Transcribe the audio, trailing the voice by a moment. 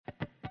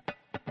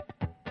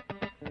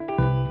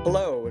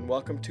Hello, and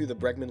welcome to the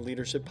Bregman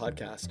Leadership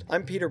Podcast.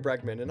 I'm Peter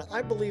Bregman, and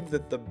I believe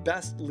that the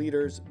best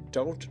leaders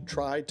don't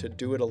try to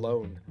do it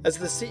alone. As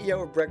the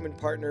CEO of Bregman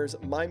Partners,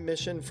 my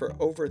mission for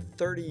over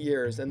 30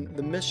 years, and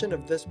the mission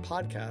of this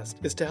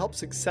podcast, is to help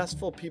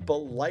successful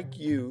people like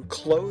you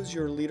close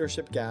your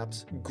leadership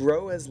gaps,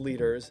 grow as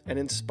leaders, and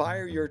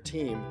inspire your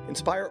team,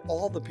 inspire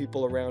all the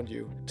people around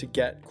you to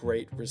get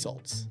great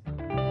results.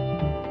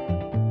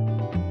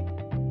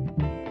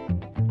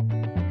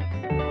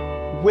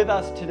 With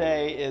us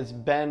today is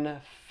Ben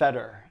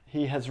Feder.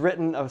 He has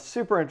written a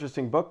super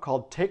interesting book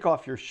called Take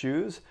Off Your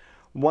Shoes,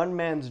 One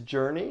Man's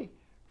Journey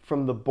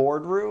from the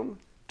Boardroom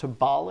to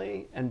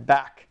Bali and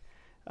Back.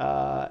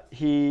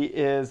 He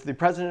is the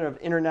president of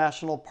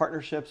international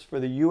partnerships for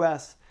the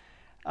U.S.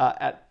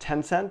 At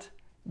Tencent,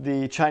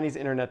 the Chinese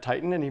internet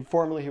titan, and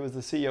formerly he was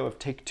the CEO of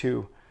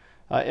Take-Two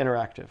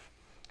Interactive.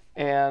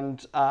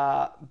 And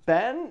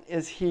Ben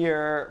is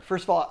here.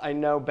 First of all, I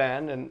know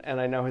Ben and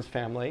I know his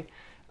family.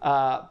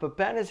 But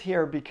Ben is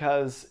here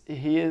because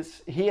he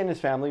and his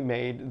family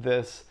made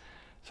this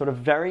sort of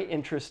very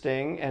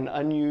interesting and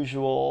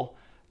unusual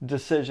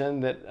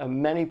decision that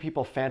many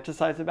people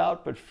fantasize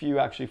about, but few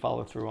actually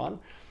follow through on.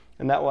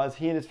 And that was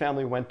he and his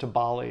family went to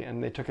Bali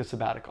and they took a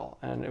sabbatical.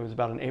 And it was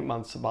about an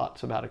 8-month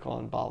sabbatical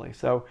in Bali.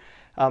 So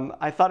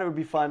I thought it would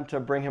be fun to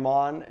bring him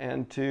on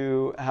and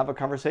to have a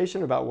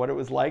conversation about what it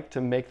was like to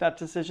make that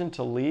decision,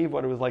 to leave,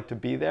 what it was like to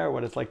be there,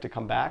 what it's like to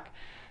come back.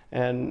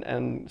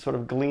 And sort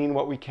of glean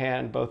what we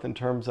can, both in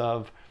terms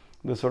of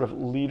the sort of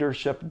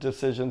leadership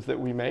decisions that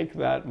we make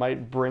that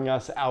might bring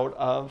us out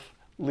of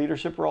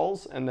leadership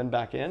roles and then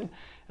back in,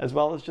 as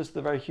well as just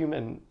the very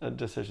human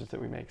decisions that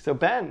we make. So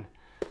Ben,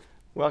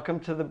 welcome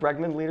to the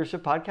Bregman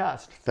Leadership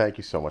Podcast. Thank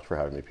you so much for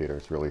having me, Peter.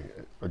 It's really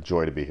a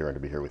joy to be here and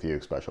to be here with you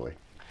especially.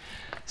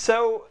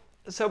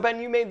 So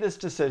Ben, you made this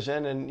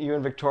decision, and you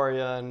and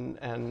Victoria,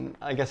 and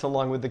I guess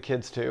along with the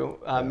kids too,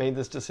 made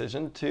this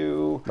decision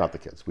to... Not the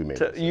kids, we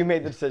made it. You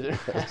made the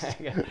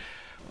decision.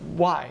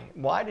 Why?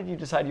 Why did you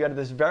decide you had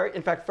this very...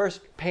 In fact, first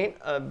paint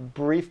a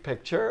brief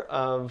picture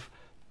of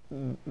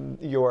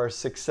your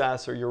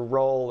success or your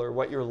role or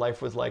what your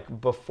life was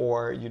like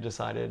before you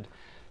decided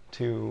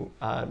to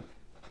go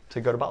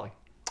to Bali.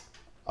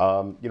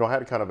 I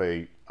had kind of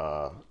a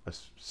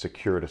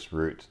circuitous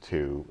route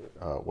to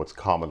what's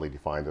commonly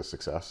defined as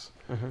success.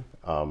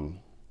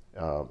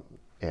 Mm-hmm.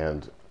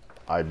 And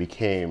I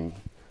became,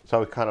 so I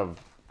was kind of,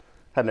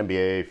 had an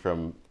MBA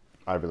from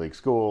Ivy League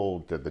school,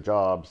 did the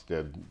jobs,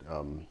 had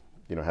an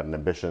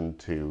ambition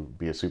to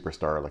be a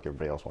superstar like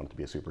everybody else wanted to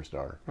be a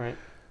superstar. Right.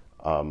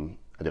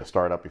 I did a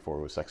startup before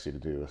it was sexy to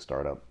do a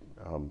startup.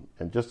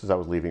 And just as I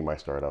was leaving my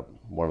startup,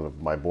 one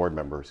of my board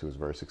members, who was a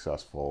very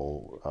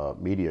successful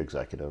media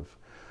executive,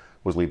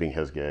 was leaving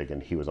his gig,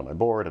 and he was on my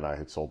board, and I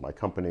had sold my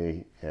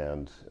company,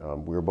 and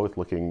we were both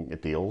looking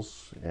at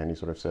deals, and he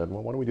sort of said,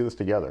 well, why don't we do this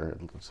together?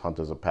 Let's hunt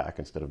as a pack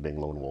instead of being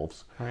lone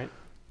wolves. Right.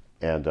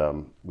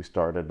 And we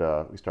started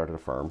a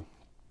firm,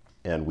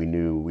 and we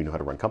knew how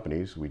to run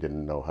companies. We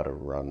didn't know how to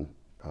run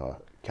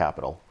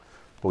capital,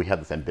 but we had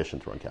this ambition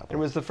to run capital. And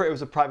it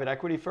was a private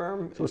equity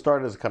firm? So it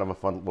started as kind of a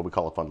fund, what we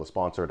call a fundless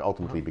sponsor. It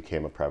ultimately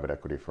became a private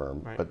equity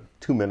firm. Right. But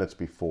 2 minutes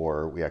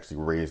before we actually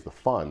raised the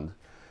fund,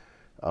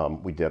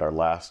 we did our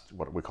last,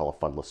 what we call a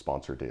fundless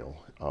sponsor deal.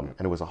 And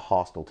it was a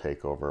hostile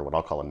takeover, what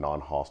I'll call a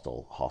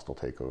non-hostile, hostile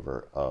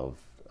takeover of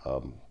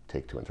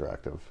Take-Two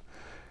Interactive.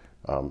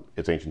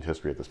 It's ancient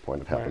history at this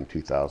point. It happened in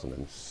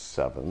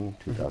 2007,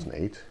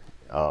 2008.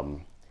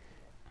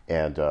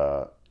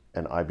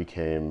 And I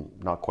became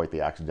not quite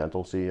the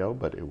accidental CEO,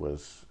 but it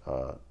was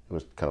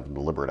kind of a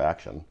deliberate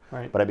action.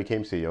 Right. But I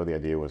became CEO. The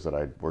idea was that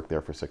I'd work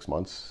there for 6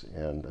 months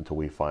and until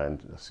we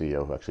find a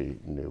CEO who actually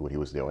knew what he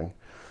was doing.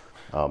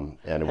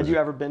 Had you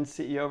ever been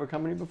CEO of a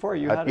company before?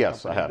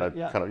 Yes, I had.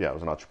 I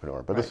was an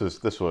entrepreneur. But right.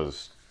 this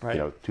was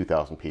right.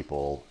 2,000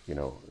 people,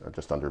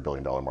 just under $1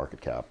 billion market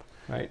cap.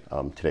 Right.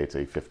 Today it's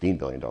a $15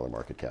 billion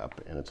market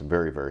cap, and it's a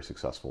very, very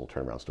successful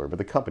turnaround story. But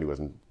the company was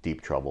in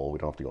deep trouble. We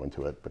don't have to go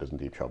into it, but it was in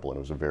deep trouble, and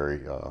it was a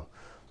very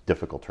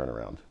difficult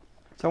turnaround.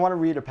 So I want to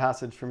read a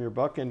passage from your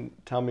book and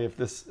tell me if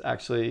this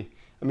actually,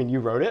 I mean, you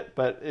wrote it,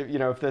 but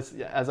if this,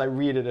 as I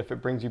read it, if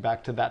it brings you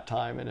back to that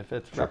time and if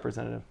it's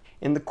representative.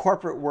 In the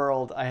corporate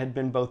world, I had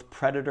been both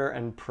predator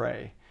and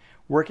prey.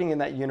 Working in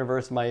that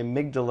universe, my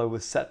amygdala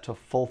was set to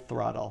full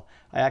throttle.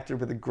 I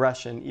acted with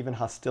aggression, even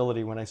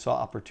hostility, when I saw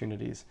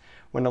opportunities.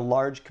 When a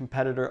large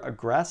competitor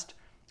aggressed,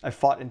 I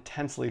fought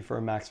intensely for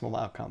a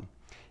maximal outcome.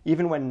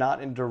 Even when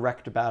not in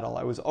direct battle,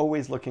 I was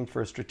always looking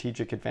for a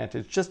strategic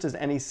advantage, just as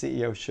any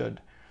CEO should.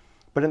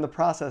 But in the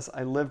process,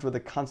 I lived with a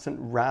constant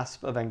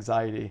rasp of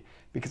anxiety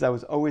because I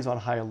was always on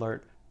high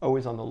alert,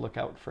 always on the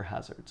lookout for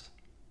hazards.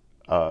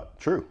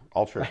 True,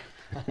 all true.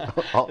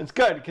 It's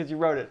good because you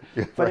wrote it,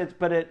 yeah, but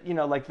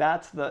right.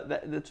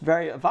 That's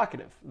very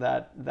evocative.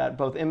 That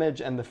both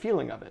image and the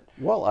feeling of it.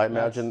 Well, I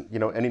imagine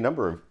any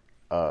number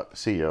of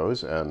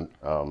CEOs and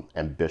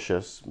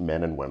ambitious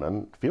men and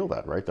women feel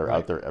that, right? They're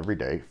out there every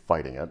day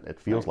fighting it. It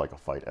feels like a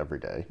fight every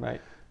day.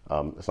 Right.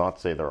 It's not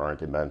to say there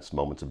aren't immense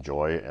moments of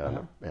joy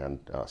and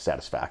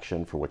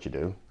satisfaction for what you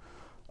do.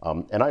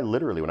 And I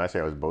literally, when I say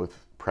I was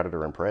both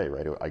predator and prey,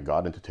 right, I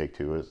got into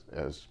Take-Two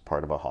as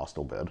part of a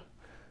hostile bid.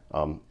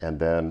 And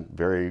then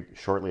very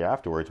shortly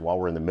afterwards, while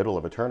we're in the middle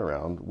of a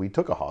turnaround, we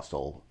took a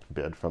hostile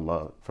bid from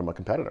a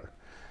competitor.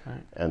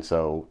 Right. And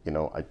so,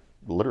 I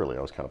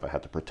was kind of, I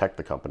had to protect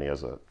the company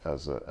as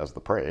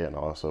the prey, and I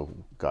also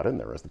got in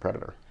there as the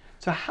predator.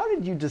 So how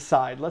did you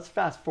decide, let's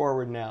fast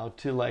forward now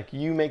to like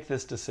you make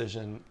this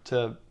decision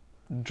to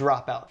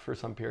drop out for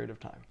some period of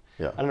time.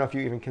 Yeah. I don't know if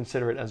you even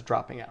consider it as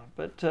dropping out,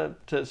 but to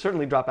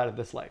certainly drop out of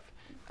this life.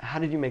 How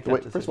did you make that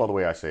decision? First of all, the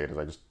way I say it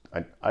is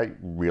I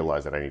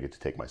realized that I needed to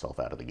take myself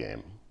out of the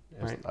game.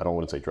 Right. I don't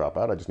want to say drop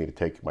out, I just need to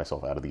take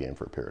myself out of the game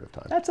for a period of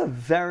time. That's a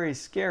very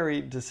scary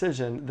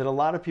decision that a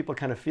lot of people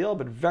kind of feel,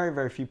 but very,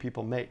 very few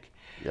people make.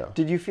 Yeah.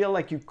 Did you feel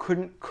like you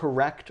couldn't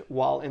correct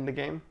while in the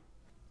game?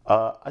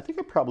 I think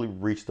I probably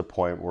reached the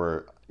point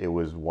where it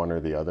was one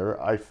or the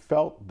other. I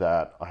felt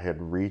that I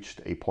had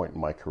reached a point in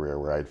my career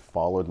where I had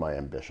followed my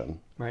ambition.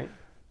 Right.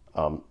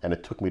 And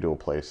it took me to a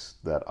place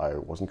that I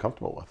wasn't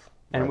comfortable with.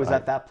 And right? was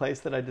that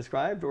place that I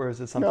described, or is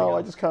it something No, else?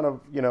 I just kind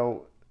of,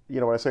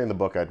 when I say in the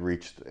book I'd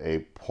reached a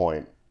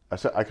point, I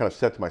kind of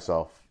said to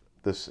myself,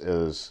 this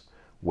is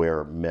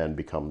where men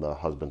become the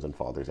husbands and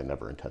fathers they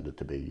never intended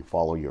to be. You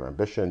follow your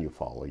ambition, you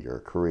follow your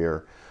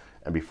career,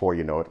 and before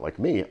you know it, like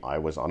me, I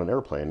was on an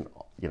airplane,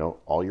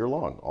 all year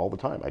long, all the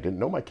time. I didn't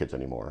know my kids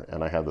anymore,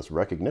 and I had this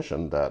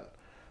recognition that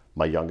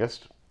my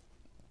youngest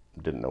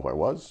didn't know who I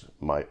was.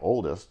 My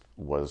oldest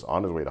was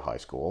on his way to high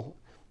school,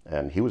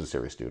 and he was a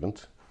serious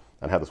student.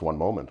 And I had this one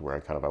moment where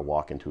I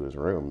walk into his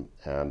room,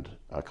 and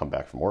I come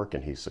back from work,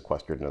 and he's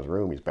sequestered in his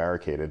room. He's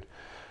barricaded,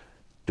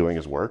 doing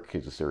his work.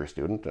 He's a serious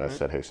student. And I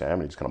said, "Hey, Sam,"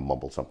 and he just kind of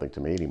mumbled something to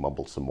me, and he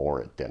mumbled some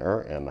more at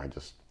dinner. And I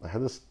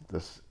had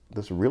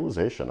this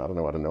realization, I don't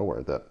know, out of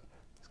nowhere, that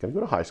he's going to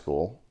go to high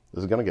school.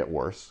 This is going to get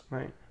worse.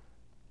 Right.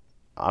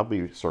 I'll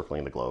be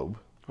circling the globe.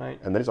 Right.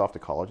 And then he's off to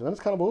college, and then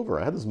it's kind of over.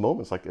 I had this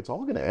moment, it's like, it's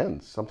all going to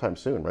end sometime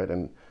soon, right?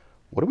 And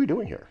what are we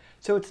doing here?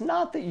 So it's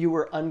not that you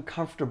were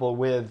uncomfortable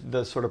with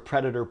the sort of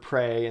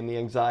predator-prey and the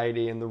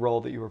anxiety and the role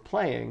that you were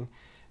playing.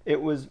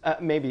 It was,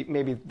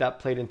 maybe that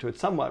played into it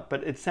somewhat,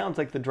 but it sounds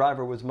like the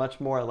driver was much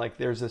more like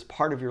there's this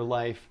part of your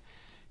life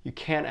you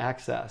can't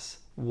access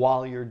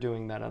while you're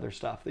doing that other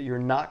stuff, that you're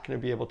not going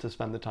to be able to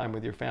spend the time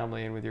with your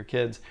family and with your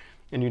kids,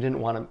 and you didn't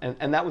want to,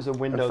 and that was a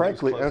window.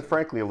 And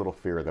frankly, a little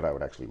fear that I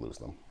would actually lose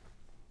them,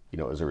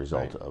 as a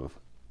result Right. of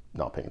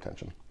not paying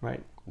attention,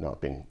 Right.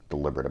 not being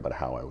deliberate about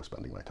how I was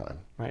spending my time.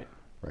 Right.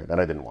 Right. And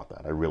I didn't want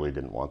that. I really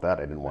didn't want that.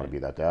 I didn't want to be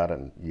that dad.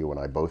 And you and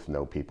I both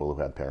know people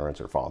who had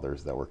parents or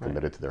fathers that were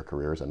committed to their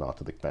careers and not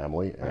to the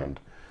family, and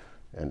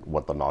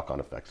what the knock-on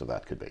effects of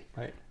that could be.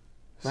 Right.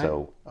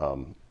 So,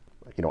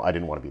 I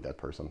didn't want to be that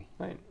person.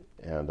 Right.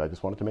 And I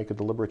just wanted to make a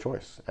deliberate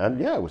choice. And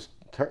yeah, it was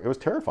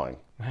terrifying.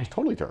 It was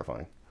totally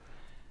terrifying.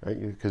 Right?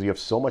 Because you have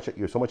so much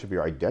of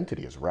your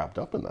identity is wrapped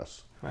up in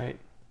this. Right.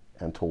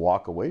 And to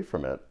walk away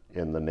from it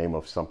in the name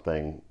of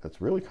something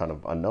that's really kind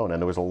of unknown.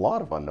 And there was a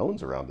lot of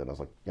unknowns around it. I was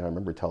like, I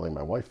remember telling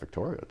my wife,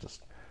 Victoria,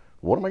 just,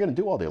 what am I going to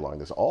do all day long?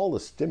 There's all the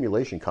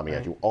stimulation coming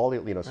at you.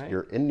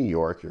 You're in New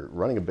York, you're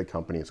running a big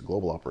company, it's a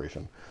global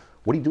operation.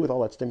 What do you do with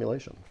all that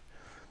stimulation?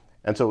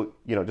 And so,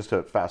 just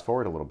to fast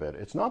forward a little bit,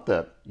 it's not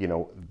that,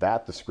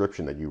 that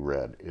description that you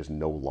read is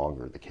no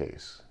longer the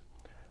case.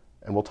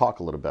 And we'll talk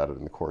a little about it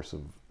in the course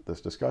of this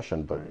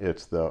discussion, but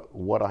it's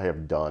what I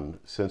have done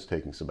since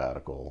taking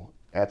sabbatical,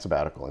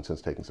 and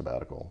since taking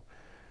sabbatical,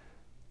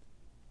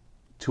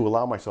 to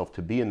allow myself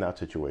to be in that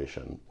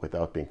situation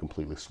without being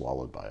completely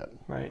swallowed by it.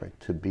 Right.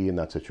 To be in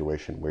that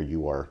situation where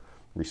you are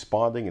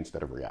responding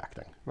instead of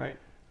reacting. Right.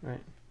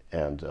 Right.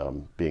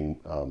 And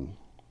being,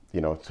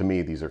 to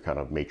me, these are kind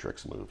of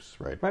matrix moves,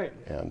 right? Right.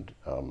 And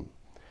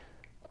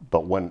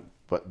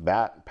but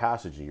that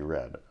passage you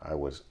read, I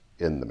was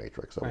in the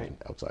matrix. I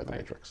wasn't outside the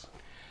matrix.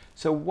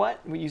 So what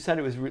you said,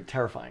 it was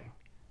terrifying,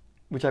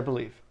 which I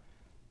believe.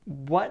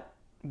 What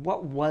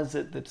was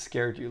it that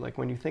scared you? Like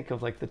when you think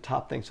of like the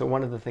top thing. So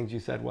one of the things you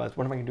said was,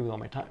 what am I going to do with all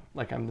my time?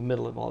 Like I'm in the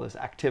middle of all this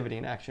activity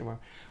and action.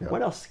 Yeah.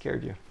 What else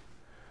scared you?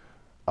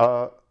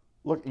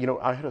 Look,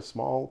 I had a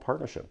small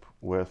partnership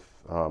with,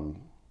 I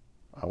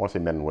want to say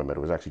men and women. It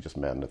was actually just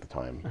men at the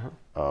time.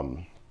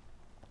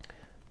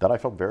 That I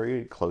felt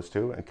very close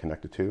to and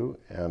connected to.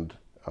 And,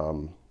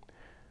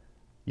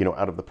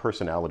 out of the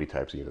personality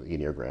types, the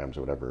Enneagrams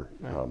or whatever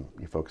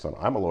you focus on,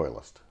 I'm a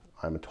loyalist.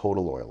 I'm a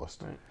total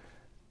loyalist. Right.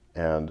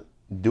 And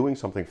doing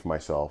something for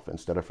myself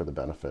instead of for the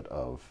benefit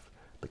of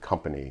the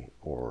company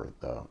or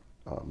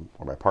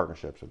or my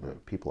partnerships or the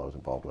people I was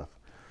involved with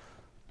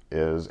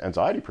is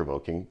anxiety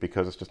provoking,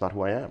 because it's just not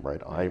who I am,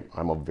 right?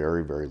 I'm a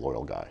very, very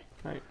loyal guy.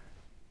 Right.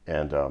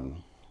 And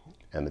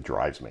it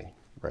drives me,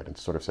 right? And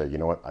to sort of say, you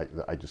know what,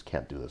 I just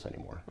can't do this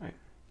anymore. Right.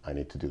 I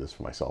need to do this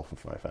for myself and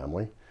for my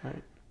family.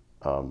 Right.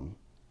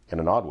 In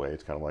an odd way,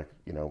 it's kind of like,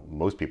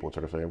 most people would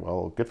sort of say,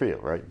 well, good for you,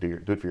 right?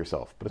 Do it for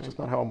yourself. But it's just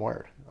not how I'm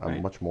wired.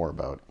 I'm much more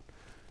about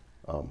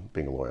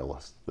being a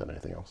loyalist than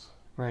anything else.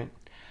 Right.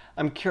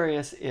 I'm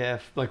curious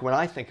if, like when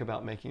I think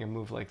about making a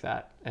move like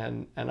that,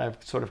 and I've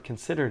sort of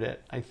considered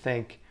it, I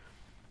think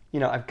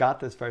I've got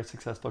this very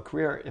successful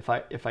career. If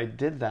I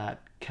did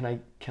that,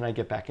 can I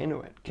get back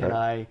into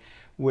it?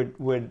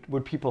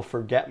 Would people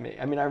forget me?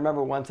 I mean, I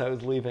remember once I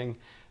was leaving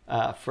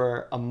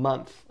for a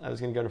month. I was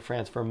going to go to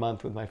France for a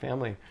month with my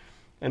family.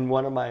 And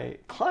one of my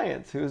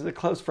clients, who was a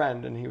close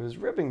friend, and he was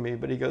ribbing me,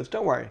 but he goes,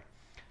 don't worry.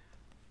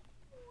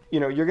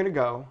 You're going to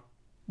go.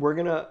 We're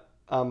going to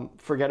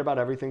forget about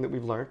everything that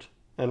we've learned,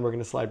 and we're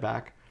going to slide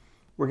back.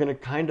 We're going to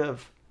kind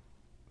of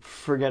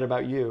forget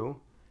about you,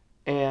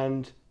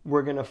 and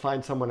we're going to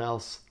find someone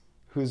else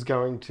who's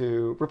going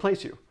to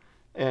replace you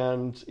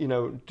and,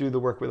 do the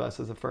work with us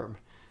as a firm.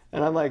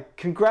 And I'm like,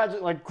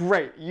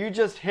 great. You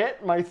just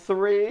hit my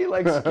 3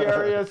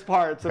 scariest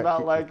parts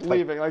about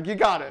leaving. You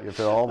got it. You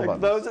hit all the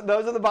buttons.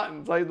 Those are the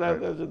buttons. Those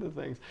are the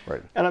things.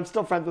 Right. And I'm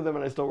still friends with them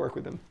and I still work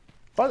with them.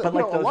 But those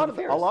are the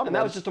fears. And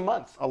that was just a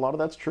month. A lot of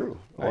that's true.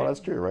 A lot of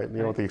that's true, right?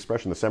 The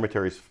expression, the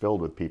cemetery is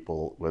filled with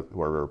people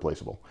who are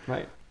irreplaceable.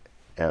 Right.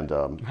 And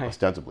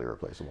ostensibly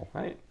irreplaceable.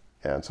 Right.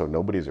 And so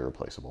nobody's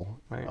irreplaceable.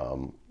 Right.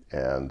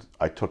 And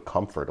I took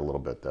comfort a little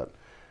bit that,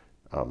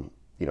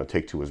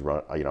 Take-Two was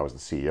run. I was the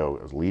CEO.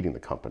 I was leading the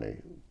company,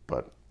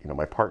 but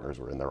my partners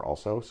were in there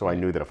also. So I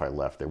knew that if I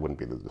left, there wouldn't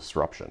be the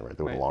disruption. Right?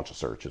 They wouldn't launch a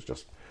search. It's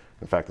just,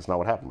 in fact, that's not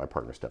what happened. My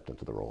partner stepped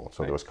into the role,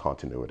 so there was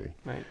continuity.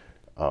 Right.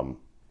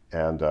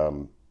 And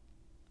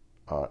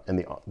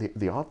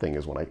the odd thing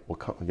is when I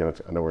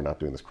know we're not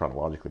doing this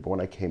chronologically, but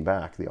when I came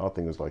back, the odd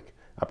thing was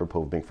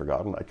apropos of being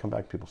forgotten. I'd come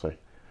back and people say,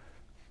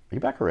 "Are you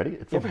back already?"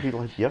 It felt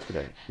like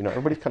yesterday.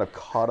 Everybody's kind of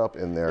caught up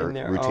in their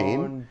routine,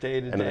 own day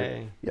to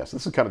day. Yes,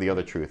 this is kind of the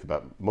other truth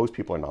about most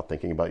people are not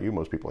thinking about you.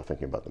 Most people are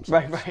thinking about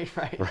themselves.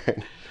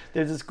 Right.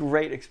 There's this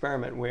great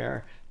experiment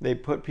where they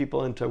put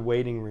people into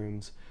waiting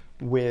rooms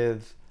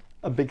with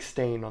a big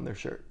stain on their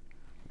shirt,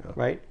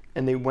 right?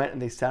 And they went and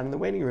they sat in the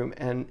waiting room,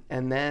 and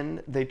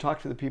then they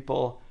talked to the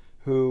people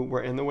who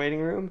were in the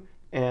waiting room.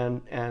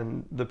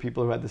 And the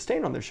people who had the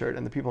stain on their shirt,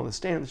 and the people on the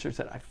stain on the shirt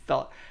said, I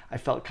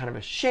felt kind of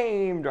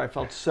ashamed, or I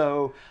felt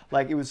so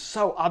it was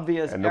so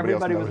obvious. And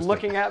everybody was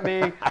looking at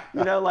me,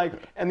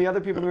 and the other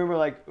people in the room were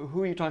like,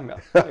 who are you talking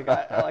about?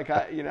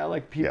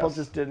 People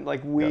just didn't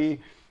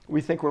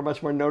we think we're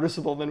much more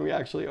noticeable than we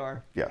actually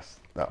are. Yes,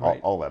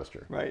 all that is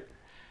true. Right.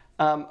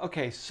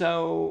 Okay,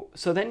 so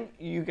then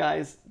you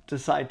guys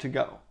decide to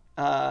go,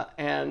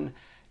 and.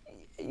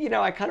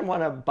 I kind of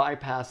want to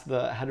bypass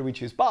the how do we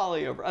choose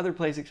Bali over other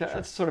places. Sure.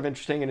 That's sort of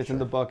interesting, and it's in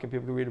the book, and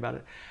people can read about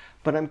it.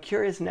 But I'm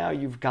curious now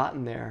you've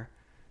gotten there.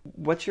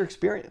 What's your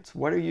experience?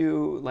 What are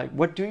you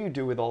what do you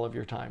do with all of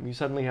your time? You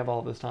suddenly have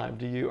all this time.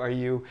 Are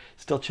you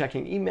still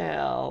checking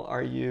email?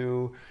 Are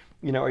you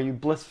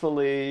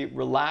blissfully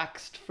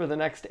relaxed for the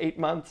next 8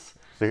 months?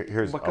 So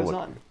here's what goes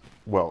on.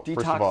 Well,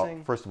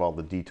 first of all,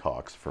 the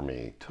detox for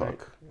me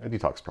took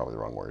detox is probably the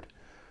wrong word.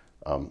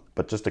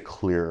 But just to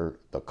clear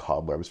the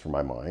cobwebs from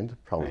my mind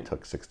probably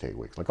took 6 to 8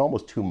 weeks,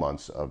 almost 2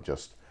 months of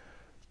just,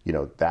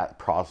 that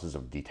process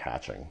of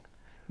detaching.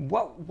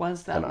 What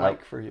was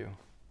that for you?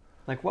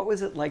 What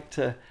was it like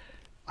to?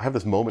 I have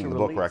this moment in the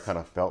book where I kind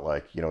of felt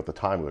at the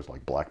time it was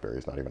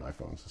BlackBerries, not even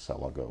iPhones. That's how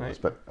long ago it was.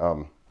 But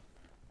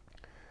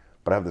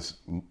I have this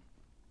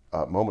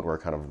moment where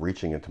I'm kind of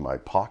reaching into my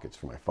pockets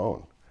for my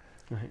phone.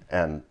 Right.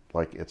 And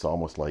it's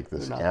almost like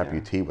this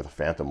amputee with a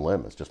phantom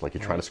limb. It's just you're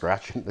trying to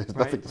scratch it. There's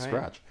nothing to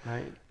scratch.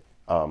 Right.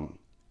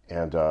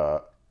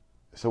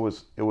 So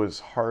it was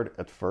hard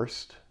at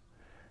first.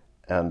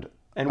 And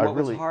what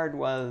was hard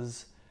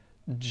was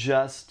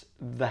just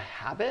the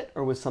habit,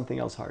 or was something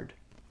else hard?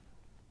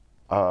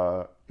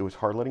 It was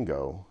hard letting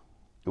go.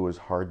 It was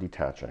hard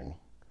detaching.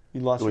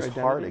 You lost your identity?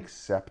 It was hard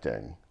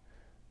accepting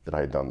that I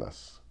had done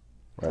this.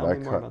 Right? Tell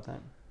me more about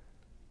that.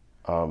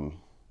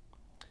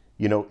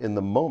 In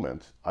the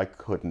moment, I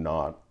could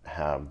not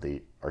have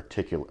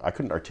I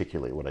couldn't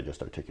articulate what I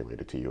just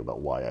articulated to you about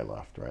why I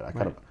left, right?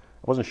 I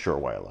wasn't sure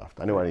why I left.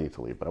 I knew I needed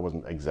to leave, but I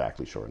wasn't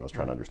exactly sure, and I was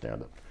trying to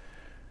understand it.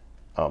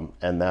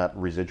 And that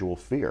residual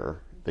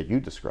fear that you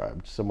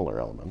described, similar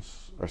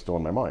elements, are still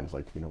in my mind. It's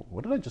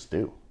what did I just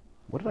do?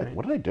 What did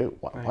I do?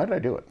 Why did I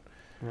do it?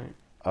 Right.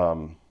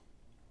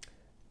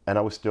 And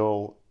I was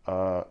still,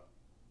 I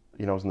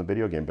was in the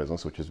video game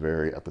business, which is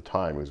at the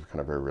time, it was kind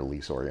of very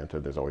release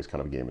oriented. There's always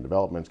kind of a game in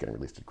development, it's getting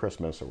released at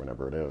Christmas or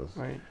whenever it is.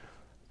 Right.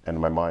 And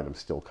in my mind, I'm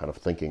still kind of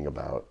thinking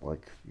about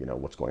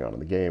what's going on in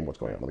the game, what's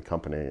going on in the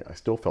company. I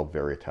still felt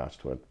very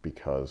attached to it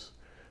because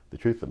the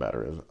truth of the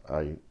matter is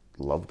I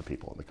loved the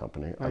people in the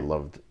company. Right. I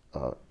loved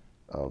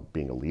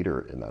being a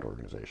leader in that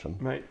organization.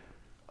 Right.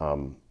 I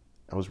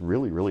was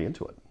really, really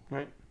into it.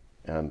 Right.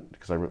 And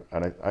because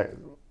I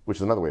which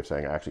is another way of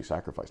saying I actually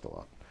sacrificed a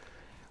lot.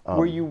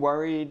 Were you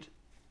worried,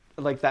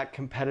 that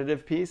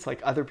competitive piece,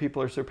 other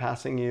people are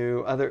surpassing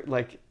you, other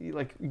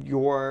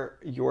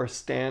your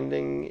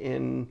standing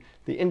in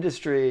the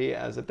industry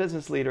as a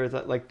business leader? Is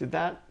that did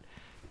that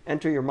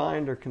enter your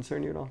mind or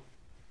concern you at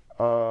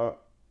all?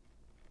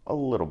 A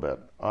little bit.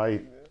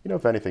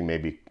 If anything,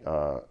 maybe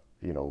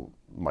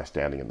my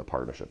standing in the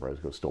partnership. Right,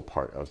 I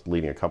was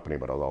leading a company,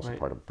 but I was also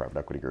part of a private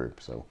equity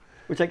group. So,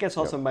 which I guess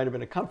also might have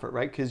been a comfort,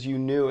 right? Because you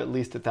knew at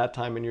least at that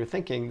time in your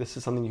thinking, this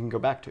is something you can go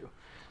back to.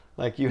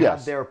 Like you Yes.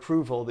 have their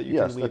approval that you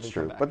Yes, can leave that's and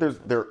true. come back.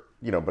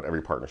 But but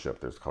every partnership,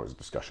 there's always a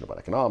discussion about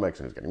economics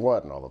and who's getting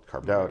what and all that's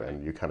carved out,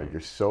 and you kind of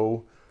you're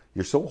so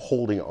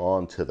holding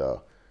on to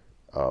the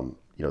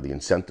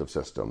incentive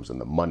systems and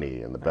the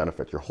money and the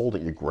benefits.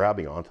 You're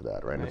grabbing onto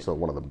that, right? And so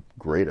one of the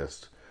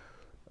greatest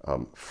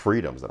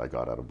freedoms that I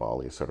got out of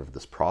Bali is sort of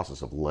this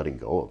process of letting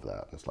go of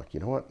that. And it's like, you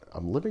know what?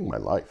 I'm living my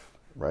life,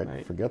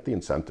 right? Forget the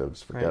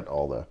incentives, forget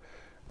all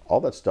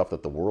that stuff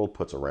that the world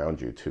puts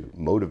around you to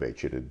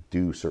motivate you to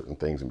do certain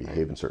things and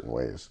behave in certain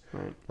ways,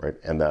 right?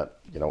 And that,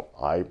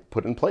 I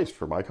put in place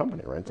for my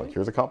company, right? It's like,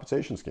 here's a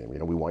compensation scheme.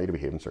 We want you to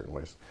behave in certain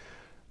ways.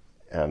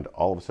 And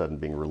all of a sudden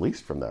being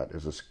released from that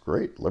is this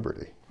great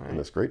liberty and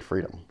this great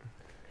freedom.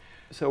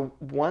 So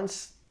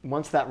once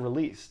that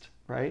released,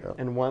 right? Yeah.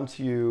 And once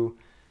you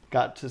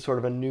got to sort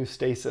of a new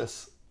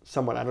stasis,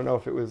 somewhat, I don't know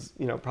if it was,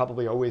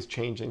 probably always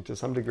changing to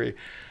some degree,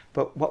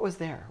 but what was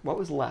there? What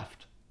was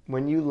left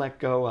when you let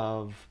go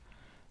of,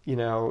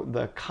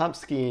 the comp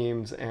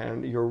schemes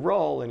and your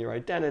role and your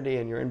identity,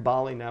 and you're in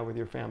Bali now with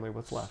your family?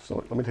 What's left? So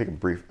let me take a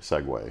brief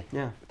segue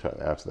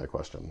to answer that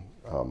question.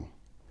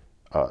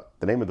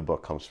 The name of the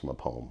book comes from a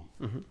poem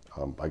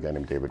by a guy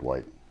named David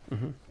White,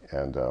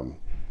 and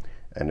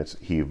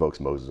he evokes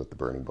Moses at the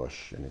burning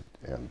bush, and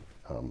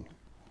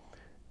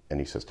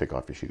he says, "Take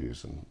off your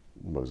shoes," and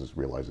Moses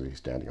realizes he's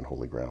standing on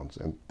holy grounds.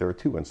 And there are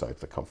two insights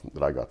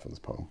that I got from this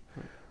poem.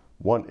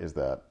 One is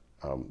that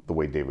the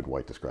way David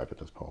White described it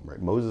in his poem,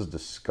 right? Moses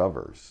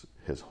discovers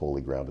his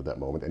holy ground at that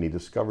moment, and he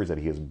discovers that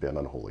he has been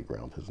on holy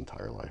ground his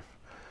entire life.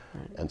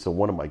 And so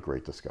one of my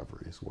great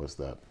discoveries was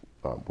that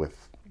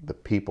with the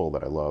people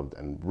that I loved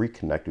and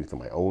reconnecting to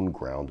my own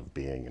ground of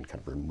being and kind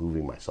of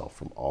removing myself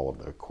from all of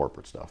the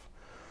corporate stuff,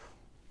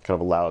 kind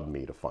of allowed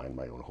me to find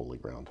my own holy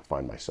ground, to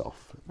find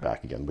myself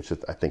back again, which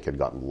I think had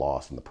gotten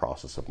lost in the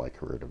process of my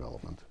career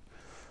development.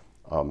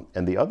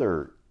 And the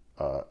other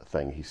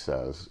thing he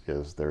says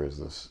is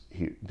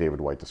David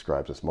White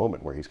describes this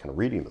moment where he's kind of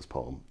reading this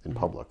poem in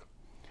public.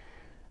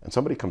 And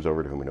somebody comes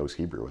over to him who knows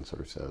Hebrew and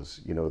sort of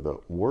says, the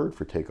word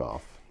for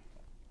takeoff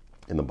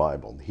in the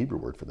Bible, the Hebrew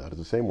word for that, is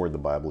the same word the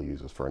Bible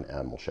uses for an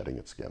animal shedding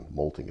its skin,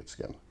 molting its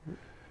skin.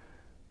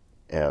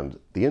 And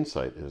the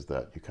insight is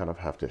that you kind of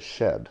have to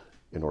shed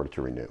in order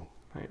to renew.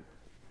 Right.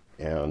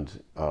 And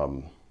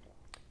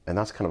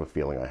that's kind of a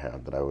feeling I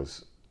had, that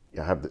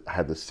I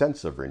had the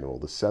sense of renewal,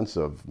 the sense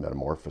of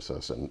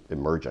metamorphosis and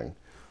emerging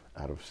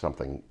out of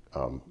something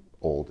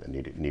old and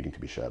needing to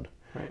be shed.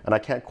 Right. And I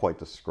can't quite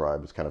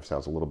describe, it kind of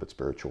sounds a little bit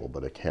spiritual,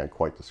 but I can't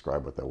quite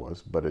describe what that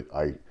was. But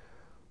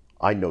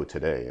I know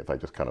today, if I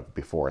just kind of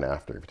before and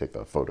after, if you take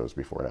the photos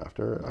before and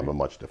after, I'm a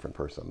much different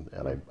person,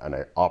 and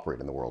I operate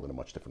in the world in a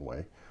much different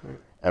way.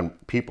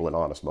 And people in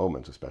honest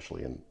moments,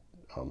 especially in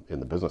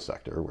the business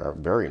sector, are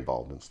very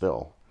involved in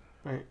still.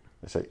 Right.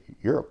 They say,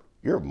 you're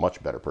a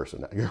much better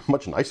person now. You're a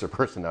much nicer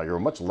person now. You're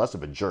much less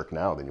of a jerk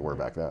now than you were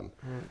back then.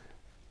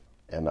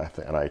 And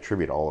I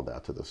attribute all of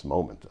that to this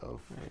moment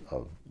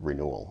of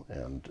renewal,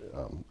 and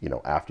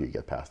after you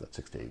get past that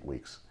 6 to 8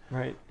 weeks,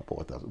 and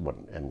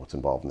what's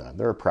involved in that.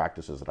 There are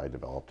practices that I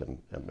developed, and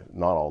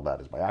not all that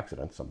is by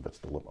accident.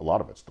 A lot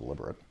of it's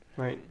deliberate.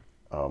 Right.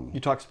 You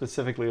talk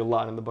specifically a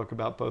lot in the book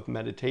about both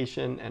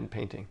meditation and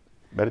painting.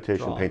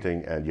 Meditation, Drawing.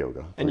 painting, and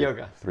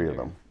yoga. Three of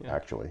them,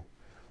 actually.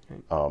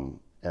 Right.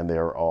 And they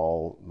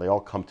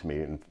all come to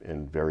me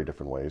in very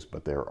different ways,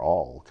 but they're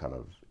all kind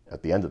of,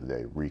 at the end of the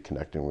day,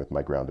 reconnecting with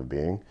my ground of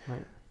being,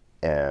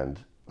 and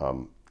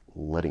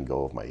letting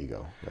go of my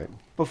ego. Right.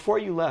 Before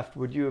you left,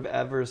 would you have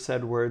ever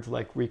said words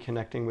like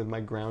reconnecting with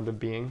my ground of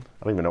being?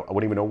 I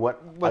wouldn't even know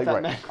what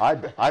that meant.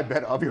 I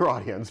bet of your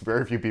audience,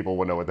 very few people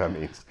would know what that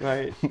means.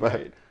 Right.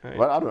 But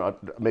I don't know.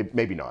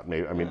 Maybe not.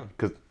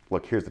 Because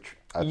look, here's the truth.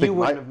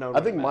 I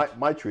think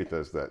my truth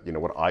is that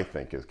what I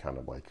think is kind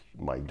of like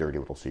my dirty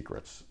little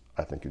secrets.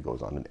 I think it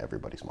goes on in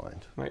everybody's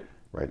mind. Right.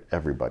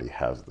 Everybody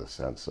has this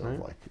sense of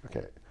like,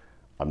 okay,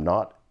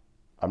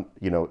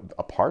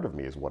 a part of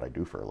me is what I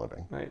do for a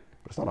living. Right.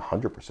 But it's not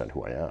 100%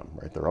 who I am.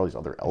 Right. There are all these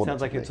other elements. It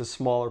sounds like it's a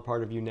smaller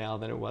part of you now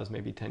than it was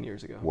maybe 10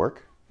 years ago.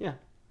 Work? Yeah.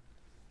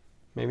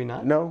 Maybe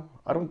not. No,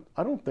 I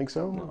don't think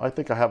so. No. I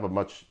think I have a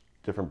much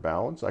different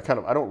balance. I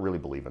don't really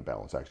believe in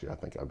balance, actually.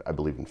 I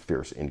believe in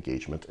fierce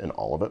engagement in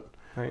all of it.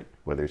 Right.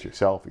 Whether it's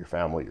yourself, your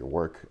family, your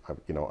work,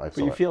 But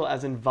you feel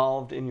as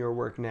involved in your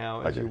work now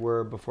as you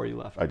were before you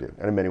left. I do,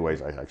 and in many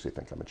ways, I actually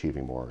think I'm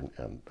achieving more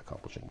and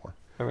accomplishing more.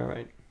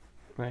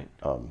 Right.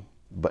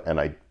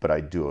 But I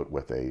do it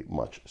with a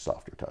much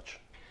softer touch.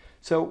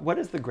 So, what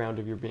is the ground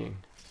of your being?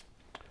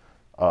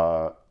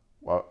 Well,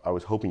 I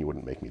was hoping you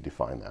wouldn't make me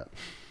define that.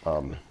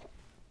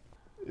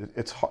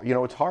 It's hard,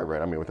 it's hard,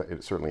 right? I mean,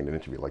 certainly in an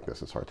interview like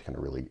this, it's hard to kind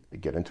of really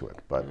get into it.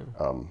 But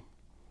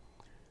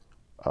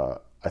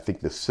I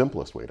think the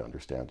simplest way to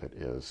understand it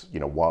is,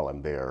 while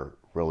I'm there,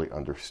 really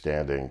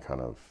understanding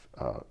kind of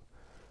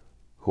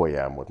who I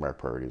am, what my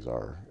priorities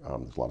are.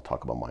 There's a lot of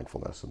talk about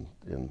mindfulness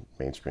in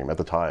mainstream. At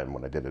the time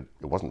when I did it,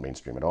 it wasn't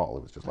mainstream at all.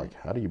 It was just like,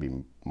 how do you be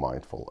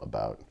mindful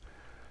about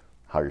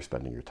how you're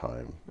spending your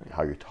time,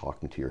 how you're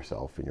talking to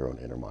yourself in your own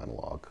inner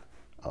monologue,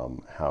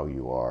 how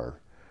you are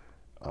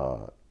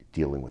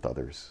dealing with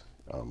others,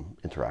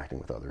 interacting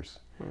with others,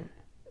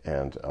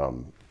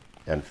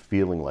 and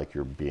feeling like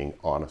you're being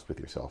honest with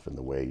yourself in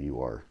the way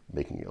you are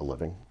making a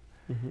living,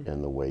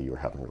 in the way you're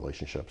having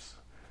relationships.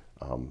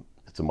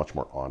 It's a much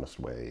more honest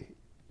way.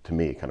 To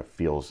me, it kind of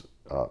feels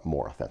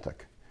more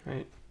authentic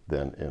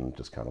than in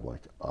just kind of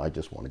like, I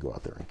just want to go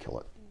out there and kill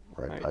it,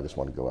 right? I just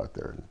want to go out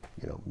there and,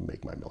 you know,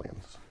 make my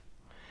millions.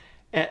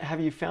 Have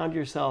you found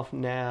yourself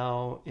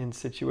now in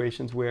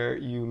situations where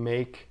you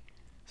make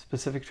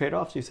specific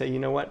trade-offs? You say, you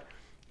know what,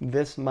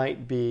 this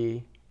might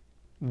be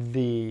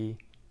the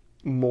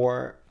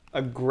more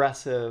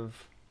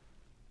aggressive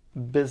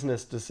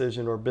business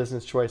decision or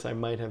business choice I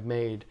might have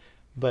made,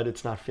 but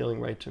it's not feeling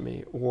right to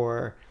me,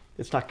 or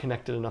it's not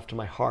connected enough to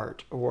my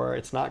heart, or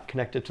it's not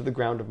connected to the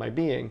ground of my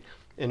being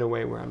in a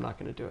way where I'm not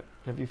going to do it.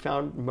 Have you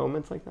found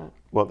moments like that?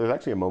 Well, there's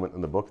actually a moment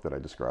in the book that I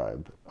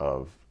described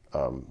of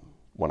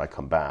when I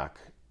come back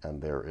and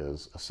there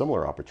is a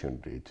similar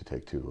opportunity to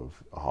take two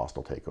of a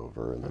hostile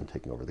takeover and then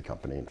taking over the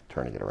company and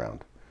turning it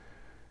around.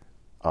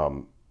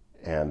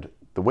 And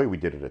the way we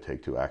did it at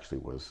Take-Two actually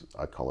was,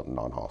 I'd call it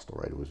non-hostile,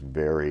 right? It was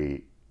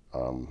very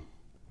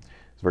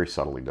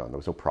subtly done. There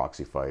was no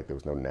proxy fight. There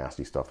was no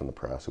nasty stuff in the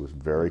press. It was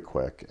very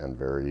quick and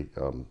very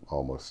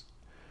almost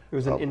it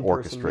was an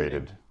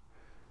orchestrated.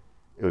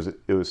 Meeting.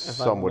 It was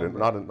somewhat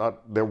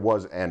not. There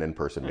was an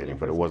in-person meeting,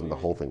 but it wasn't. The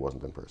whole thing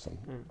wasn't in person.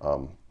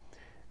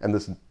 And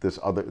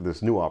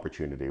this new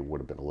opportunity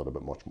would have been a little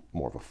bit much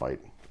more of a fight.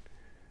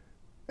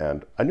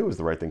 And I knew it was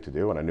the right thing to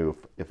do, and I knew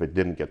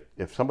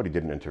if somebody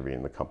didn't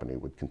intervene, the company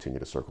would continue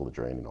to circle the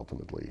drain and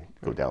ultimately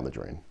go down the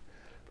drain.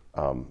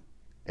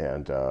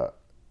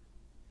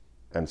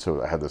 And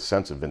so I had this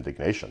sense of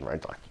indignation,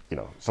 right? Like, you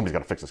know, somebody's got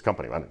to fix this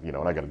company, you know,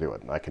 and I got to do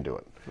it, and I can do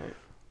it.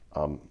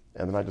 And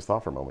then I just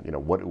thought for a moment, you know,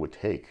 what it would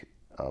take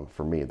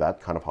for me.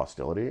 That kind of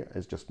hostility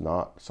is just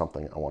not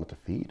something I wanted to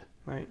feed.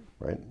 Right.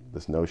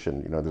 This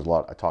notion, you know, there's a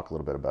lot. I talk a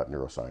little bit about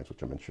neuroscience,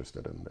 which I'm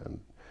interested in, and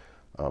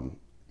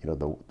you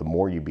know, the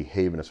more you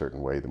behave in a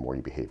certain way, the more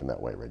you behave in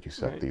that way, right? You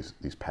set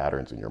these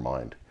patterns in your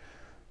mind,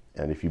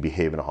 and if you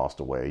behave in a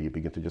hostile way, you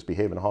begin to just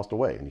behave in a hostile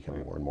way, and you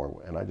become more and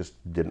more. And I just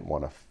didn't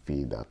want to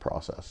feed that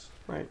process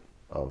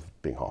of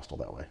being hostile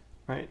that way.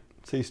 Right.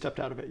 So you stepped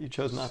out of it. You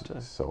chose not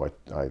to. So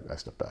I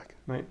stepped back.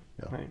 Right.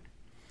 Yeah.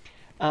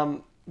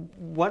 Right.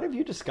 What have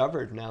you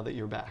discovered now that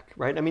you're back?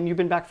 Right. I mean, you've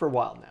been back for a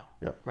while now.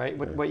 Yeah. Right.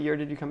 What year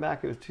did you come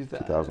back? It was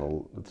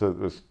 2000. So it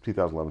was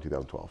 2011,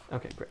 2012.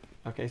 Okay, great.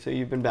 Okay, so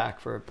you've been back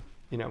for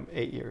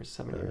 8 years,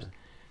 7 years.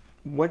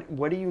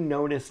 What do you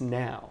notice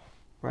now?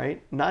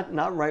 Right.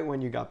 Not right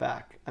when you got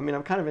back. I mean,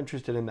 I'm kind of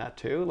interested in that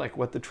too. Like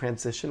what the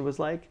transition was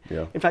like.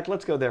 Yeah. In fact,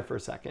 let's go there for a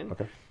second.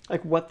 Okay.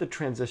 Like what the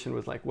transition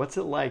was like. What's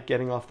it like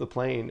getting off the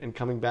plane and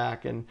coming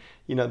back? And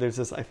there's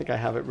this. I think I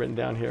have it written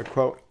down here.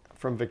 Quote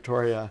from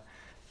Victoria.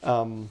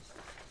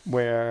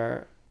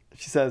 Where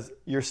she says,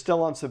 "You're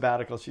still on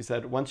sabbatical," she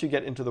said. "Once you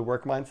get into the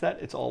work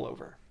mindset, it's all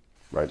over."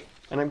 Right.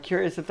 And I'm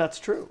curious if that's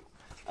true.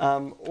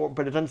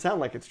 But it doesn't sound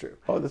like it's true.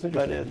 Oh, that's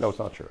interesting. No, it's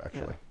not true,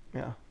 actually.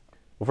 Yeah.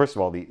 Well, first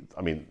of all,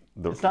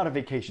 it's not a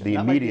vacation.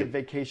 That might be a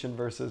vacation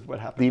versus what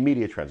happened. The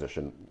immediate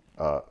transition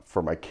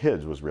for my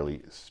kids was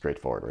really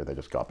straightforward, right? They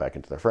just got back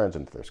into their friends,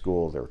 into their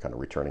schools. They were kind of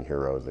returning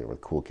heroes. They were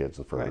cool kids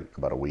for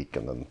about a week,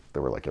 and then they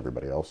were like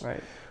everybody else.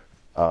 Right.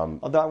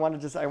 Although I want to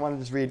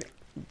just read,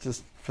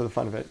 just for the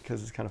fun of it,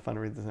 because it's kind of fun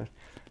to read this.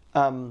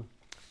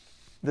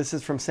 This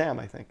is from Sam,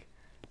 I think.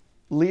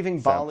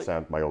 Leaving Bali.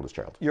 Sam, my oldest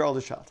child. Your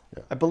oldest child.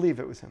 Yeah. I believe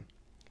it was him.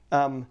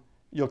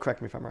 You'll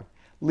correct me if I'm wrong.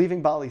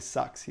 Leaving Bali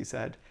sucks, he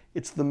said.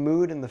 It's the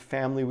mood and the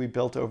family we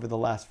built over the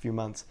last few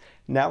months.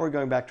 Now we're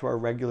going back to our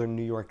regular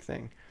New York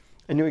thing.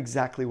 I knew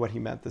exactly what he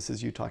meant. This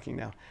is you talking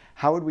now.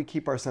 How would we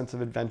keep our sense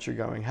of adventure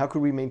going? How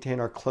could we maintain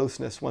our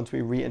closeness once we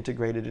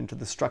reintegrated into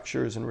the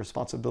structures and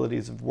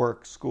responsibilities of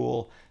work,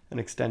 school, and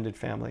extended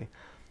family?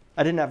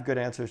 I didn't have good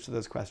answers to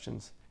those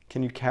questions.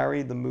 Can you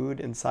carry the mood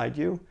inside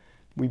you?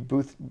 We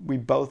both,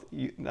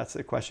 that's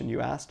the question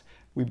you asked.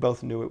 We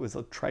both knew it was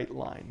a trite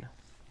line.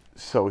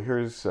 So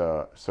here's,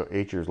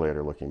 8 years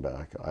later, looking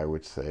back, I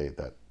would say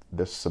that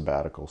this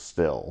sabbatical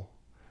still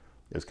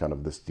is kind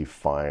of this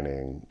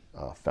defining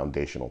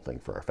foundational thing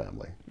for our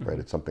family, right?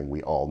 It's something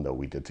we all know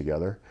we did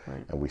together,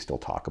 and we still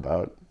talk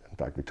about. In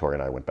fact, Victoria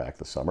and I went back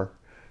this summer,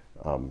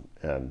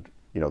 and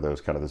there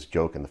was kind of this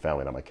joke in the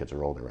family. Now my kids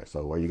are older, right?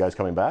 So are you guys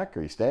coming back?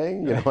 Are you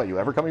staying? Are you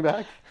ever coming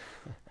back?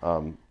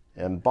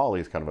 And Bali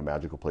is kind of a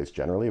magical place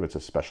generally, but it's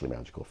especially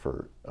magical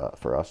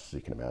for us, as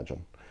you can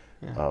imagine.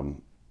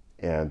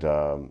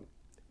 Yeah.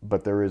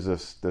 But there is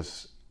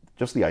this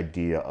just the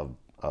idea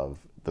of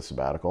the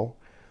sabbatical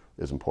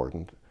is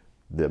important.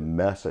 The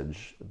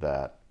message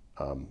that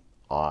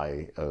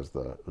I, as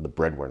the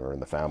breadwinner in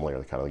the family, or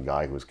the kind of the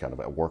guy who was kind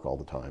of at work all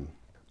the time,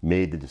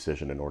 made the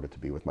decision in order to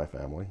be with my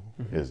family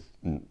is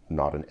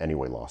not in any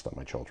way lost on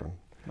my children.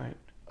 Right.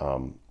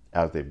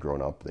 As they've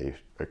grown up,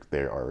 they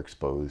are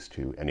exposed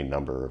to any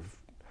number of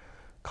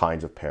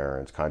kinds of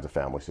parents, kinds of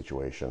family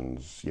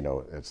situations.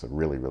 It's a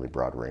really, really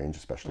broad range,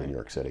 especially in New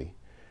York City.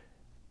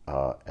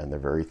 And they're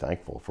very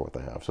thankful for what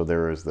they have. So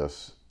there is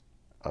this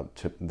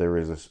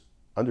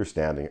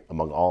understanding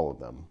among all of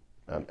them,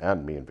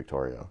 and me and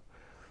Victoria,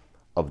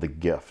 of the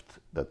gift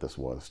that this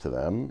was to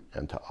them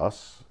and to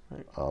us,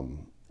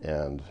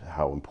 and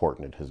how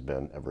important it has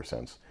been ever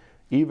since.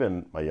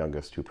 Even my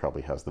youngest, who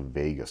probably has the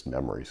vaguest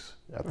memories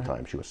at the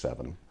time, she was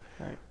 7,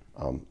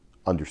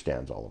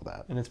 understands all of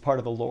that. And it's part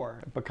of the lore.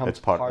 It becomes it's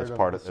part of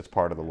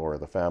the lore of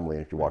the family.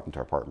 And if you walked into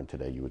our apartment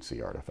today, you would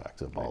see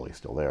artifacts of Bali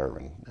still there,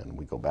 and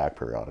we go back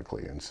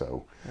periodically, and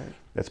so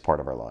it's part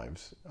of our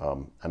lives.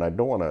 And I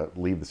don't want to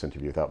leave this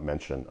interview without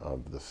mention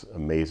of this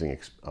amazing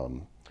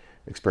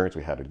experience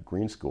we had at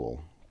Green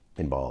School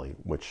in Bali,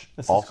 which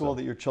it's the school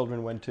that your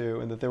children went to,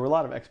 and that there were a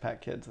lot of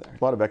expat kids there.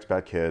 A lot of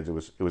expat kids. It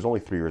was only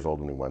 3 years old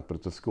when we went, but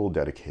it's a school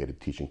dedicated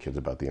to teaching kids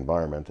about the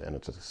environment, and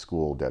it's a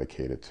school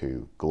dedicated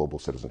to global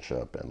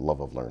citizenship and love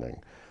of learning.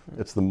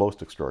 It's the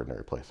most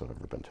extraordinary place I've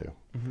ever been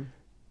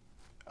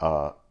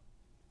to.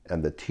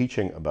 And the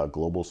teaching about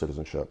global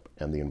citizenship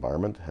and the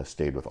environment has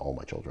stayed with all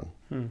my children.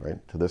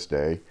 Right to this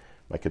day,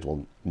 my kids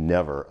will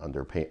never,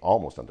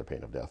 almost under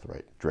pain of death,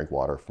 drink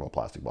water from a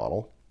plastic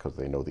bottle because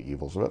they know the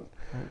evils of it.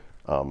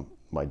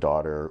 My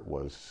daughter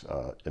was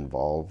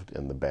involved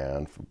in the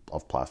ban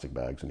of plastic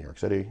bags in New York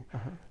City,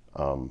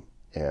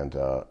 and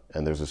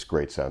there's this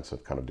great sense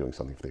of kind of doing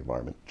something for the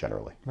environment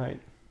generally.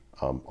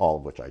 All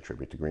of which I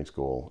attribute to Green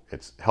School.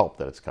 It's helped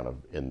that it's kind of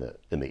in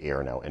the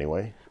air now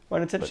anyway. Well,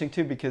 and it's interesting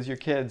too, because your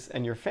kids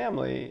and your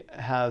family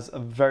has a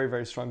very,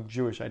 very strong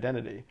Jewish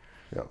identity.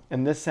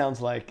 And this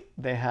sounds like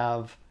they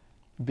have,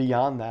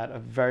 beyond that, a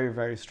very,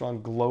 very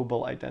strong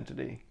global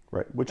identity.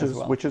 Which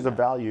is a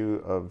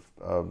value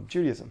of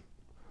Judaism.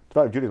 It's a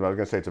value of Judaism. I was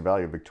going to say it's a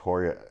value of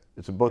Victoria.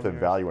 It's both a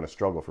value and a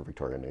struggle for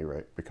Victoria and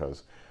me,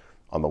 because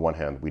on the one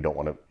hand, we don't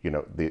want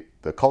to,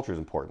 the culture is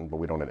important, but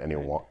we don't in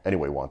any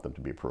way want them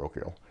to be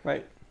parochial.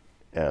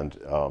 And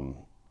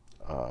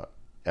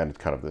it's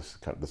kind of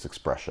this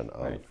expression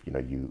of,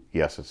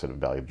 yes, it's a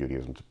value of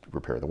Judaism to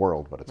repair the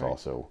world, but it's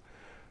also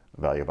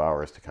a value of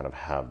ours to kind of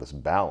have this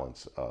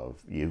balance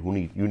of you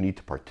need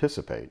to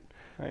participate.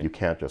 You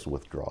can't just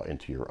withdraw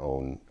into your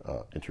own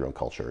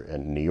culture.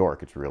 And in New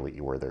York, it's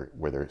really where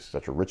there's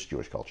such a rich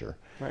Jewish culture.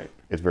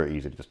 It's very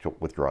easy to just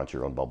withdraw into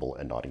your own bubble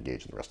and not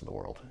engage in the rest of the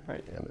world.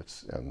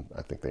 And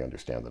I think they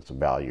understand that it's a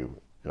value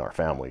in our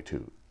family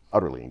to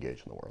utterly engage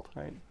in the world.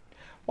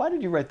 Why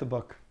did you write the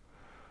book?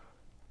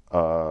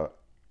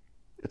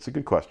 It's a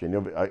good question.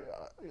 I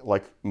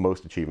like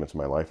most achievements in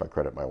my life, I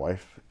credit my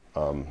wife,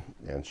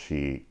 and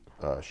she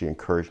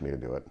encouraged me to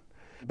do it.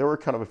 There were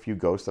kind of a few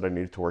ghosts that I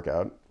needed to work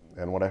out.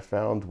 And what I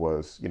found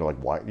was,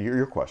 why,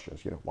 your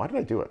questions, why did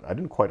I do it? I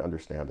didn't quite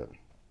understand it.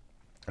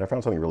 And I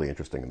found something really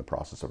interesting in the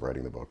process of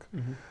writing the book.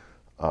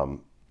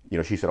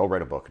 She said,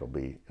 write a book, it'll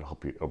be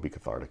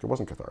cathartic. It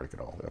wasn't cathartic at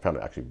all. I found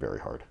it actually very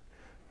hard.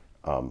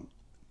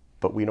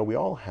 But we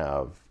all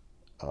have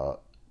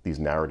these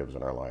narratives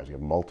in our lives. We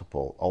have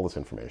all this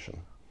information.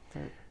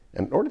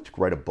 And in order to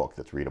write a book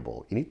that's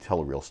readable, you need to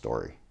tell a real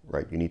story,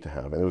 You need to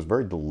have, and it was a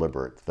very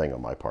deliberate thing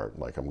on my part,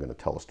 like I'm going to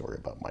tell a story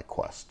about my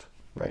quest,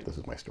 This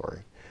is my story.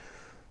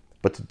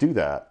 But to do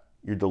that,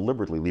 you're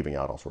deliberately leaving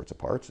out all sorts of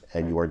parts,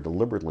 and you are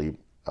deliberately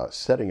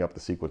setting up the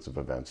sequence of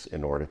events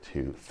in order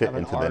to fit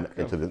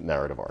into the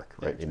narrative arc,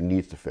 It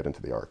needs to fit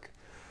into the arc.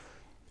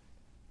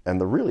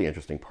 And the really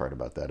interesting part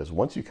about that is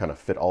once you kind of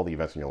fit all the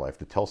events in your life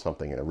to tell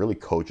something in a really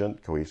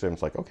cogent, cohesive,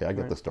 it's like, okay, I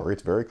get the story.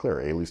 It's very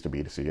clear. A leads to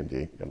B to C and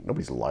D.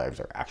 Nobody's lives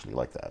are actually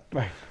like that.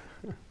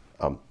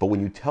 But when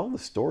you tell the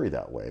story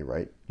that way,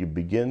 you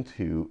begin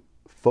to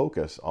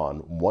focus on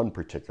one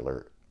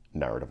particular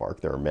narrative arc.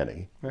 There are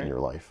many in your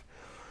life.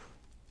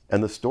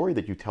 And the story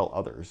that you tell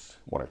others,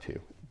 one or two,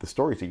 the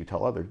stories that you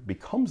tell others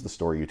becomes the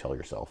story you tell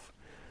yourself,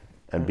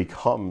 and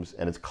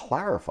and it's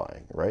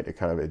clarifying,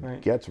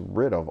 It gets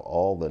rid of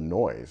all the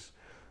noise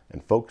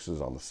and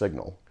focuses on the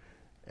signal,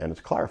 and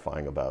it's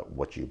clarifying about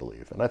what you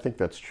believe. And I think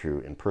that's true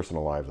in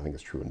personal lives. I think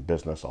it's true in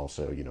business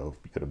also. If you go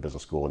to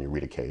business school and you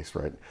read a case,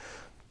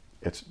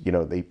 It's,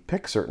 they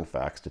pick certain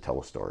facts to tell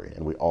a story,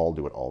 and we all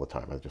do it all the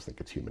time. I just think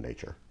it's human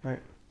nature.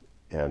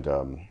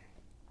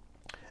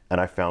 And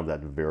I found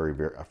that very,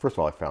 very, first of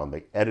all, I found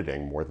the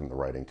editing more than the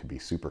writing to be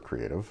super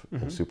creative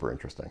and super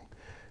interesting.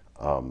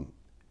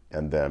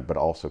 But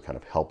also kind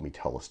of helped me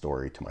tell a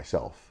story to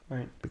myself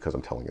because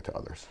I'm telling it to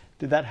others.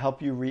 Did that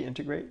help you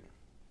reintegrate?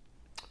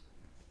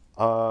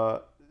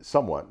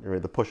 Somewhat.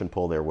 The push and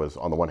pull there was,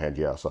 on the one hand,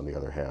 yes. On the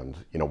other hand,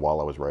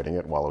 while I was writing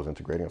it, while I was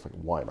integrating, I was like,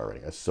 why am I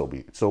writing it?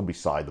 It's so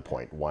beside the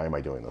point. Why am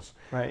I doing this?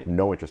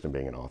 No interest in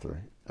being an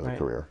author as a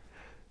career.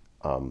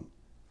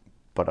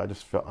 But I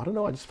just felt,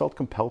 I just felt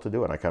compelled to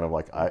do it. I kind of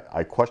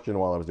I questioned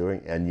while I was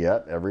doing, and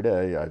yet every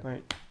day I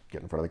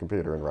get in front of the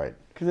computer and write.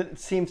 Because it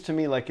seems to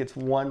me like it's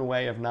one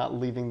way of not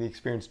leaving the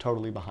experience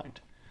totally behind.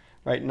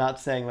 Not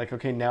saying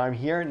okay, now I'm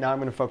here, now I'm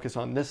going to focus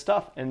on this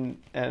stuff and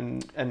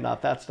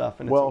not that stuff.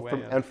 And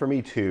and for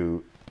me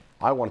too,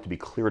 I wanted to be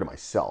clear to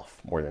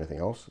myself more than anything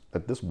else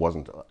that this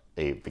wasn't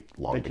a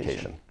long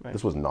vacation.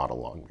 This was not a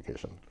long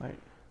vacation.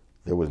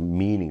 There was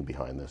meaning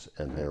behind this,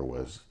 and there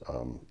was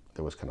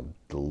kind of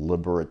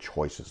deliberate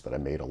choices that I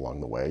made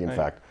along the way. In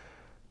fact,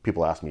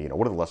 people ask me,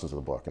 what are the lessons of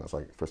the book? And it's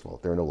like, first of all,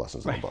 there are no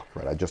lessons in the book,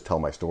 right? I just tell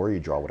my story, you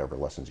draw whatever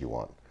lessons you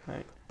want.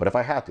 Right. But if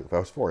I had to, if I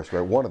was forced,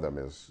 right, one of them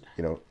is,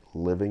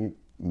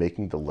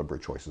 making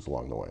deliberate choices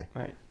along the way.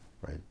 Right.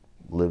 Right.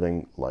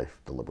 Living life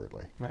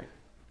deliberately. Right.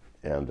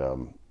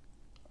 And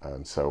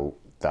so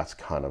that's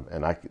kind of,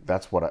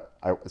 that's what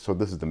so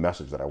this is the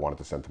message that I wanted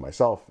to send to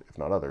myself, if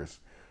not others.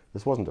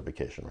 This wasn't a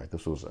vacation, right?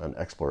 This was an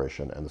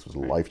exploration, and this was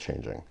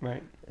life-changing.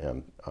 Right.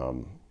 And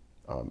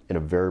in a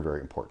very, very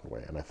important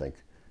way. And I think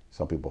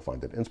some people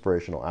find it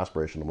inspirational,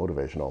 aspirational,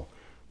 motivational.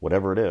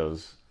 Whatever it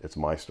is, it's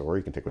my story.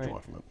 You can take what you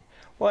want from it.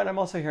 Well, and I'm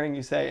also hearing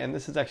you say, and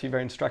this is actually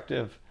very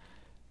instructive,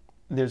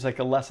 there's like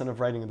a lesson of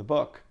writing the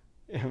book,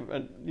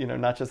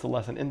 not just the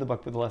lesson in the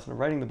book, but the lesson of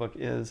writing the book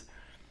is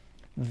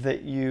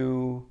that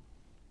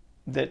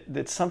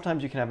that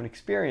sometimes you can have an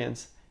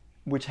experience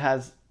which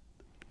has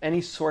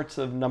any sorts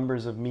of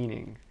numbers of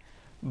meaning,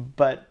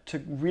 but to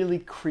really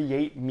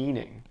create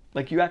meaning,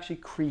 like you actually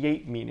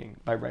create meaning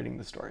by writing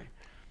the story.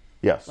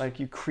 Yes. Like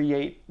you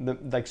create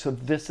so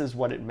this is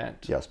what it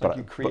meant. Yes, like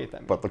you create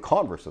that. But the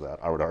converse of that,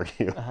 I would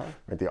argue,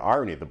 right, the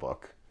irony of the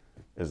book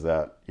is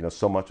that,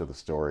 so much of the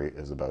story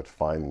is about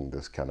finding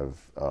this kind of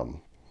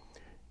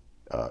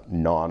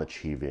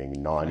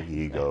non-achieving,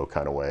 non-ego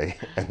kind of way.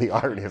 And the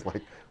irony is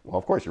like, well,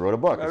 of course you wrote a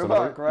book.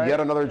 It's yet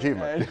another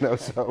achievement,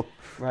 so.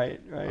 Right.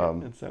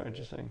 It's so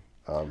interesting.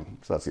 So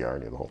that's the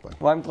irony of the whole thing.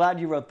 Well, I'm glad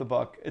you wrote the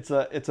book. It's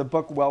a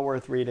book well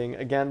worth reading.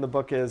 Again, the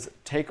book is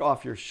Take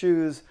Off Your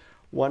Shoes,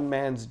 One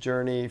Man's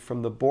Journey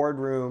from the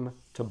Boardroom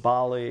to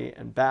Bali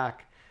and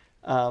Back.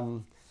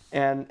 And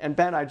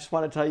Ben, I just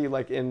want to tell you,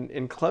 like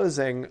in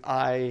closing,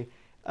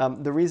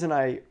 the reason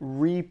I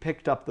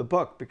re-picked up the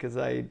book, because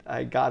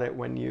I got it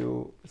when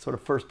you sort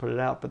of first put it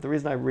out, but the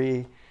reason I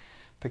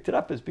re-picked it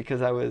up is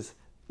because I was,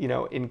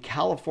 in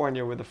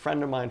California with a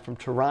friend of mine from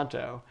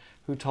Toronto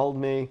who told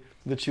me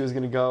that she was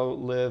going to go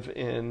live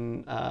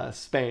in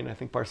Spain, I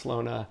think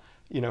Barcelona,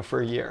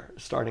 for a year,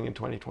 starting in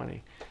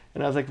 2020.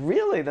 And I was like,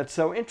 really? That's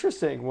so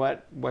interesting.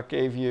 What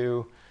gave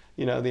you,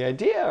 the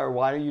idea, or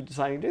why are you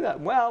deciding to do that?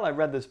 Well, I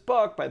read this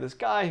book by this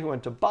guy who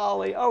went to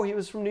Bali. Oh, he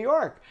was from New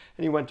York,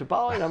 and he went to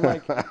Bali. And I'm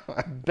like,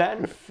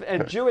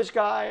 a Jewish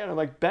guy, and I'm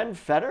like, Ben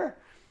Feder?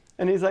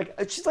 And she's like,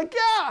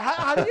 yeah,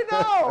 how do you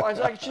know? I was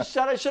like, she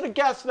said I should have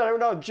guessed that I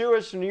would know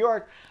Jewish in New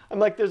York. I'm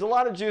like, there's a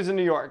lot of Jews in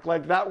New York.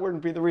 Like, that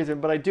wouldn't be the reason,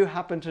 but I do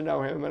happen to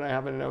know him, and I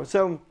happen to know.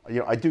 So,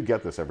 I do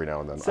get this every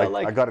now and then. So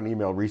I got an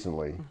email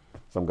recently.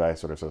 Some guy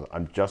sort of says,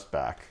 I'm just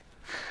back.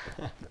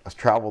 I've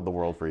traveled the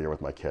world for a year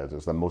with my kids.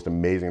 It's the most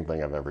amazing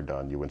thing I've ever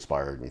done. You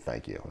inspired me.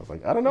 Thank you. I was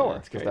like, I don't know her.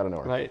 Just out of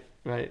nowhere.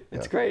 Right.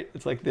 It's great.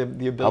 It's like the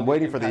ability. I'm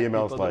waiting for the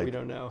emails like, we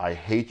don't know. I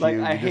hate you.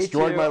 You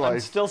destroyed my life.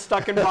 I'm still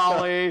stuck in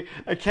Bali.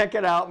 I can't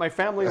get out. My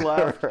family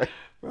left.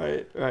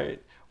 Right.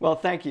 Well,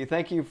 thank you.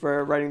 Thank you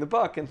for writing the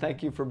book, and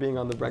thank you for being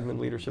on the Bregman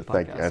Leadership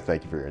Podcast.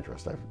 Thank you for your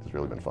interest. It's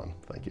really been fun.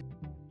 Thank you.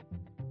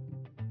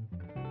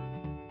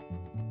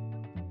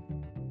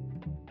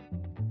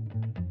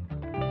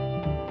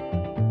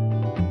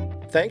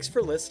 Thanks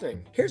for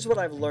listening. Here's what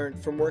I've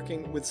learned from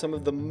working with some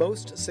of the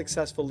most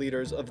successful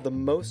leaders of the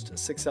most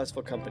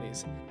successful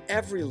companies.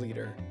 Every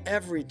leader,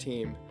 every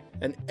team,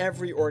 and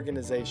every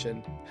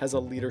organization has a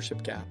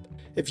leadership gap.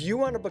 If you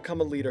want to become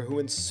a leader who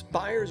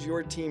inspires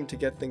your team to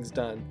get things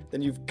done,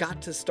 then you've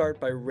got to start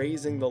by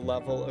raising the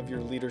level of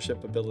your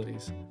leadership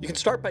abilities. You can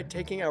start by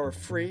taking our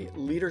free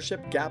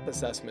Leadership Gap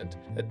Assessment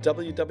at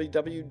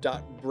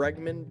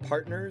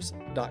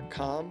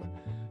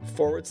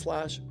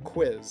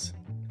www.bregmanpartners.com/quiz.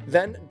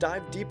 Then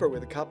dive deeper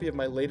with a copy of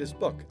my latest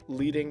book,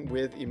 Leading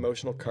with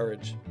Emotional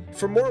Courage.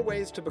 For more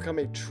ways to become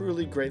a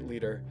truly great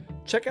leader,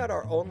 check out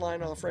our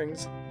online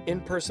offerings,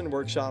 in-person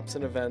workshops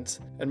and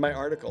events, and my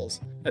articles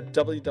at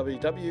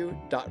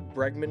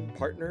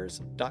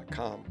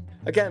www.bregmanpartners.com.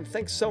 Again,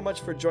 thanks so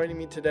much for joining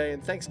me today,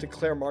 and thanks to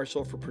Claire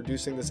Marshall for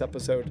producing this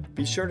episode.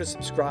 Be sure to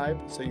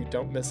subscribe so you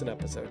don't miss an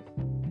episode.